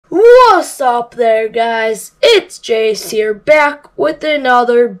What's up there, guys? It's Jace here, back with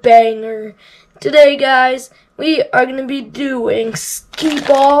another banger. Today, guys, we are going to be doing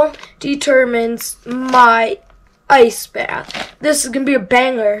SkeeBall determines my ice bath. This is going to be a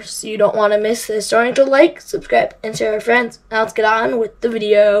banger, so you don't want to miss this. Don't forget to like, subscribe, and share with friends. Now let's get on with the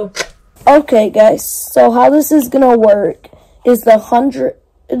video. Okay, guys, so how this is going to work is the 100...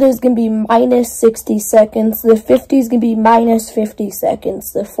 It is going to be minus 60 seconds. The 50 is going to be minus 50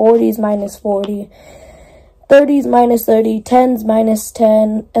 seconds. The 40 is minus 40. 30 is minus 30. 10 is minus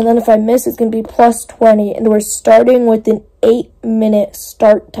 10. And then if I miss, it's going to be plus 20. And we're starting with an 8-minute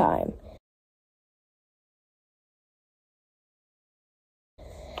start time.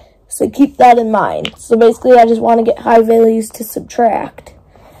 So keep that in mind. So basically, I just want to get high values to subtract.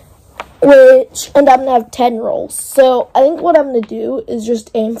 And I'm going to have 10 rolls. So I think what I'm going to do is just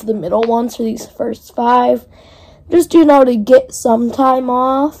aim for the middle ones for these first 5. Just to get some time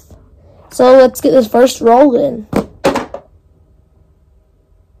off. So let's get this first roll in.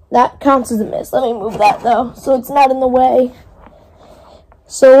 That counts as a miss. Let me move that though, so it's not in the way.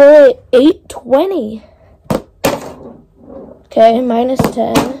 So we're at 820. Okay, minus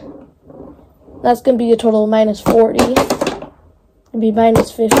 10. That's going to be a total of minus 40. It'll be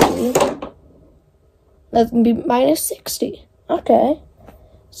minus 50. That's going to be minus 60. Okay.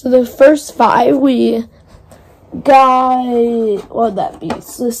 So the first 5 we got, what would that be?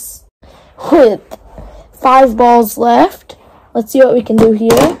 So this, with 5 balls left. Let's see what we can do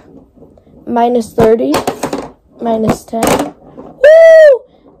here. Minus 30. Minus 10. Woo!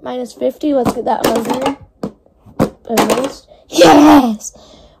 Minus 50. Let's get that one in. Yes!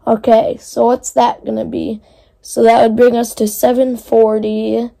 Okay, so what's that going to be? So that would bring us to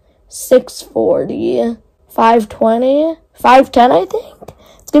 740, 640, 520, 510, I think.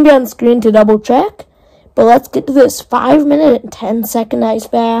 It's going to be on the screen to double check. But let's get to this 5-minute and 10-second ice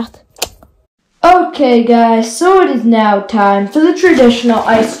bath. Okay, guys, so it is now time for the traditional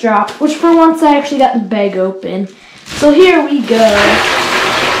ice drop, which for once I actually got the bag open. So here we go.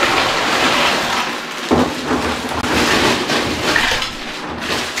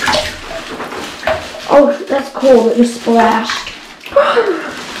 Oh, that's cold. It just splashed.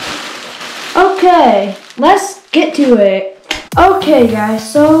 Okay, let's get to it. Okay,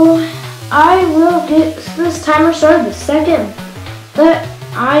 guys, so I will get this timer started the second that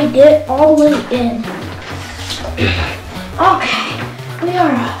I get all the way in. Okay, we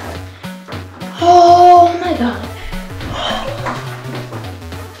are up. Oh my god.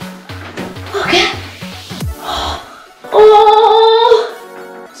 Okay. Oh!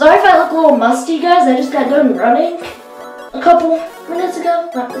 Sorry if I look a little musty, guys. I just got done running a couple minutes ago.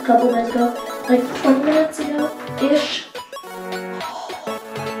 Not a couple minutes ago. Like 20 minutes ago-ish.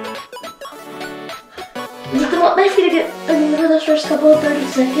 I'm just gonna let my feet get into this first couple of 30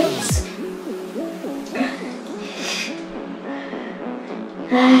 seconds.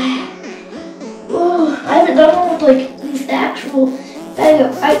 Oh, I haven't done one with like these actual bag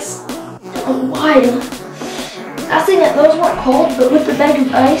of ice in a while. I think that those weren't cold, but with the bag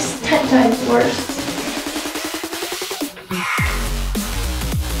of ice, 10 times worse.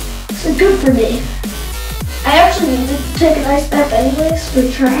 So good for me. I actually need to take an ice bath anyways for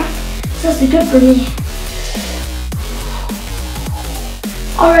track, so it's good for me.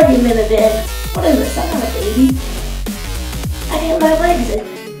 Already a minute in. What is this? I'm not a baby. I can get my legs in.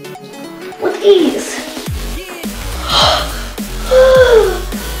 With ease.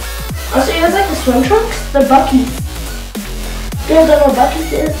 Also, you guys like the swim trunks? They're Bucky's. You guys don't know what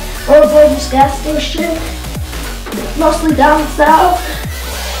Bucky's is? Or a gorgeous gas station. Mostly down south.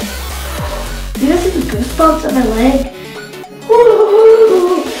 You guys see the goosebumps on my leg?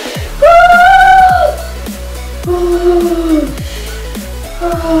 Woo!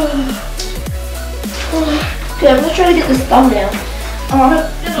 Okay, I'm gonna try to get this thumbnail. I wanna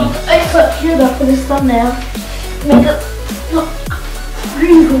get all the ice up here though for this thumbnail. Make it look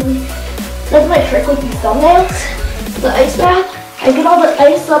really. That's my trick with these thumbnails. The ice bath. I get all the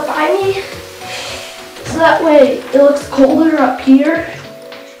ice up by me. So that way it looks colder up here.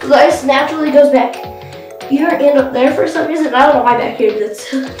 The ice naturally goes back here and up there for some reason. I don't know why back here, but it's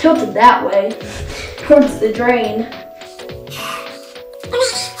tilted that way towards the drain.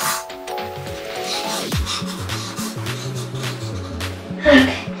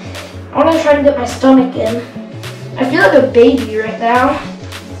 Okay, I want to try to get my stomach in. I feel like a baby right now.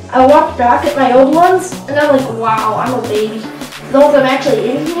 I walked back at my old ones, and I'm like, wow, I'm a baby. The ones I'm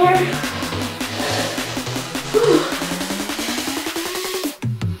actually in here.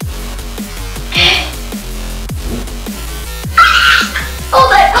 Oh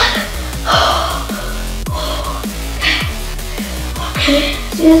my god! Okay,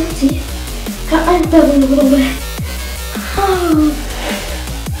 so you guys can see. I'm feeling a little bit. Oh.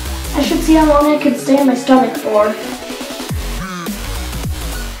 I should see how long I can stay on my stomach for.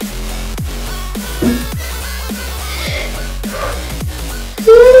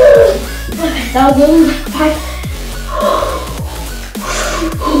 Okay, that was only 5.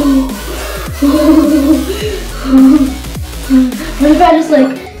 What if I just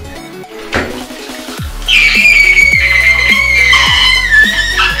like...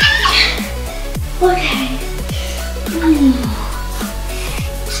 Okay.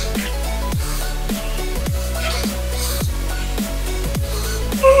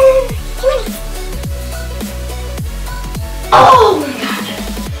 Oh my god.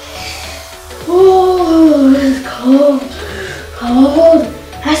 Oh, this is cold. Cold.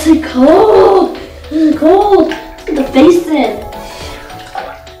 I said cold. This is cold. Let's get the face in.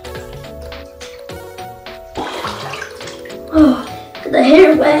 Oh, get the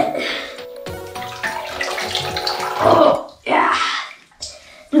hair wet. Oh, yeah.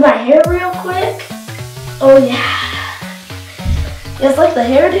 Do my hair real quick. Oh, yeah. Just like the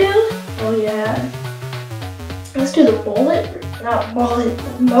hairdo. Oh, yeah. Let's do the mullet. Not mullet,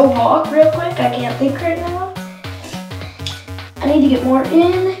 mohawk real quick. I can't think right now. I need to get more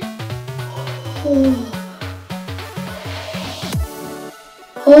in. Oh,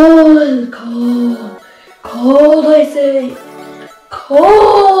 oh, it's cold. Cold, I say.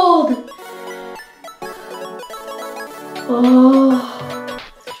 Cold. Oh.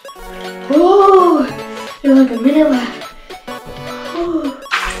 Oh. There's like a minute left. Oh.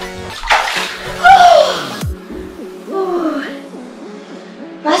 Oh.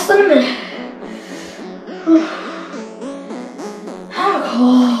 Less than a minute. Oh. How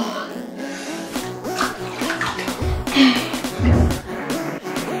cold.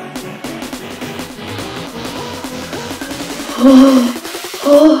 Oh,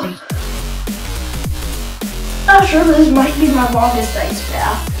 oh. I'm sure this might be my longest ice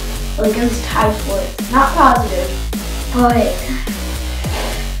bath. Like at least time for it. Not positive, but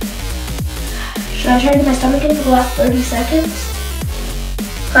should I try to get my stomach in for the last 30 seconds?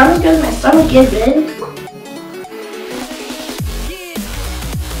 I'm just getting my stomach in.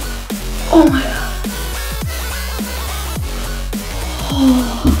 Oh my god.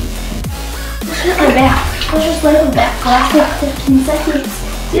 Oh. Let's hit my back. Let's just lay on the back for the last like 15 seconds.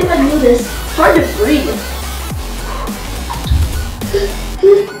 See if I can do this. It's hard to breathe.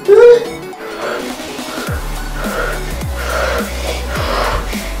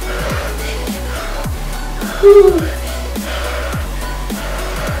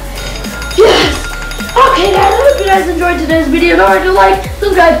 Yes! Okay guys, I hope you guys enjoyed today's video. Don't forget to like,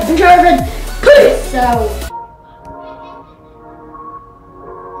 subscribe, and share, and peace out!